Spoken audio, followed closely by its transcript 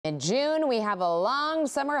In June, we have a long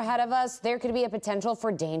summer ahead of us. There could be a potential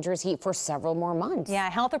for dangerous heat for several more months. Yeah,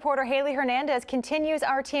 health reporter Haley Hernandez continues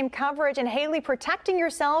our team coverage. And Haley, protecting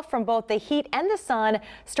yourself from both the heat and the sun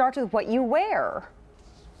starts with what you wear.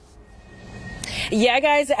 Yeah,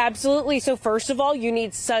 guys, absolutely. So first of all, you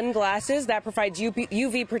need sunglasses. That provides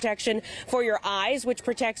UV protection for your eyes, which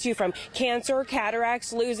protects you from cancer,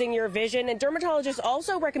 cataracts, losing your vision. And dermatologists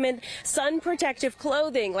also recommend sun protective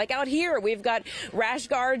clothing. Like out here, we've got rash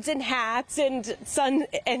guards and hats and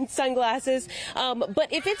sunglasses.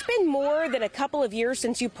 But if it's been more than a couple of years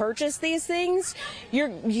since you purchased these things,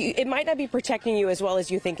 it might not be protecting you as well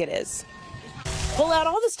as you think it is. Pull out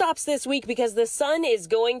all the stops this week because the sun is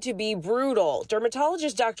going to be brutal.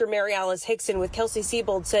 Dermatologist Dr. Mary Alice Hickson with Kelsey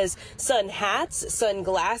Siebold says sun hats,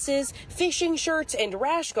 sunglasses, fishing shirts, and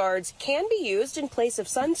rash guards can be used in place of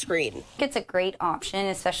sunscreen. It's a great option,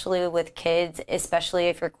 especially with kids, especially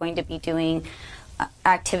if you're going to be doing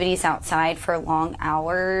activities outside for long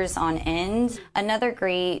hours on end. Another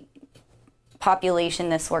great population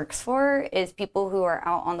this works for is people who are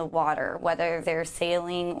out on the water, whether they're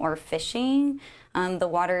sailing or fishing. The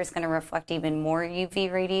water is going to reflect even more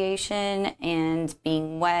UV radiation, and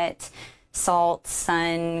being wet, salt,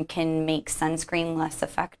 sun can make sunscreen less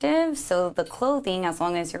effective. So the clothing, as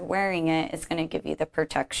long as you're wearing it, is going to give you the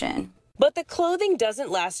protection. But the clothing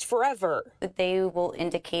doesn't last forever. They will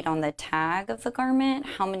indicate on the tag of the garment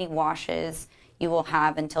how many washes you will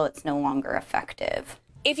have until it's no longer effective.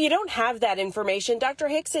 If you don't have that information, Dr.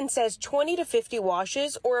 Hickson says 20 to 50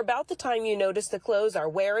 washes, or about the time you notice the clothes are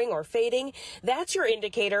wearing or fading, that's your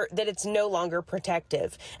indicator that it's no longer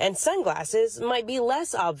protective. And sunglasses might be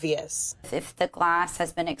less obvious. If the glass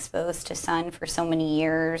has been exposed to sun for so many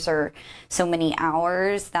years or so many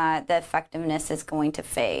hours, that the effectiveness is going to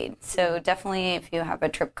fade. So definitely, if you have a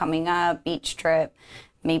trip coming up, beach trip,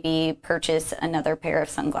 maybe purchase another pair of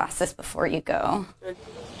sunglasses before you go.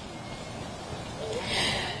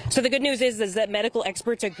 So the good news is that medical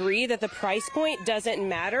experts agree that the price point doesn't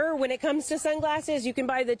matter when it comes to sunglasses. You can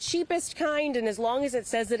buy the cheapest kind, and as long as it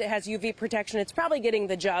says that it has UV protection, it's probably getting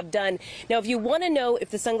the job done. Now, if you want to know if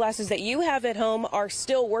the sunglasses that you have at home are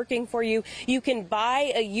still working for you, you can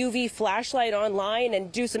buy a UV flashlight online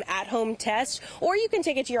and do some at-home tests, or you can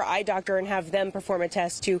take it to your eye doctor and have them perform a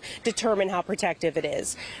test to determine how protective it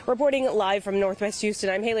is. Reporting live from Northwest Houston,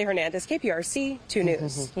 I'm Haley Hernandez, KPRC 2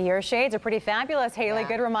 News. Your shades are pretty fabulous, Haley. Yeah.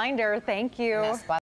 Good reminder. Thank you.